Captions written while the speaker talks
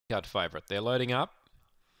cut favourite. They're loading up.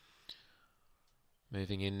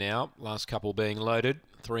 Moving in now. Last couple being loaded.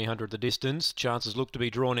 300 the distance. Chances look to be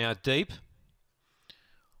drawn out deep.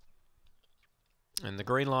 And the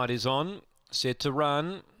green light is on. Set to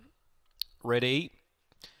run. Ready.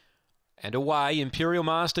 And away, Imperial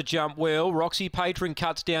Master jumped well. Roxy Patron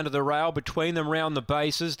cuts down to the rail. Between them round the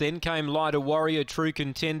bases. Then came Lighter Warrior, True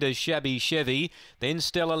Contender, Shabby Chevy. Then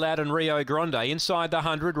Stella Lad and Rio Grande. Inside the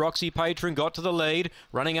 100, Roxy Patron got to the lead.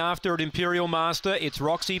 Running after it, Imperial Master. It's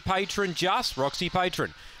Roxy Patron, just Roxy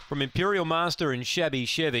Patron. From Imperial Master and Shabby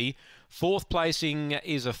Chevy. Fourth placing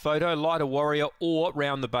is a photo, Lighter Warrior or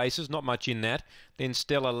round the bases. Not much in that. Then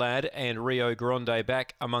Stella Lad and Rio Grande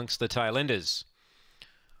back amongst the tail enders.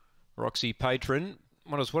 Roxy Patron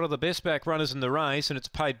was one of the best back runners in the race, and it's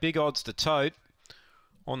paid big odds to tote.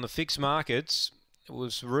 On the fixed markets, it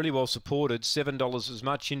was really well supported, $7 as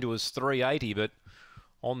much into as $3.80, but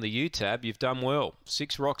on the U-tab, you've done well.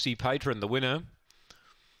 6 Roxy Patron, the winner.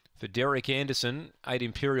 For Derek Anderson, 8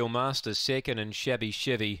 Imperial Master second, and Shabby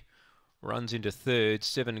Chevy runs into third.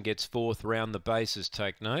 7 gets fourth round the bases,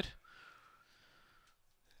 take note.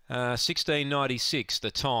 16.96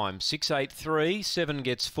 the time. 6.83. 7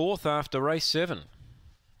 gets fourth after race 7.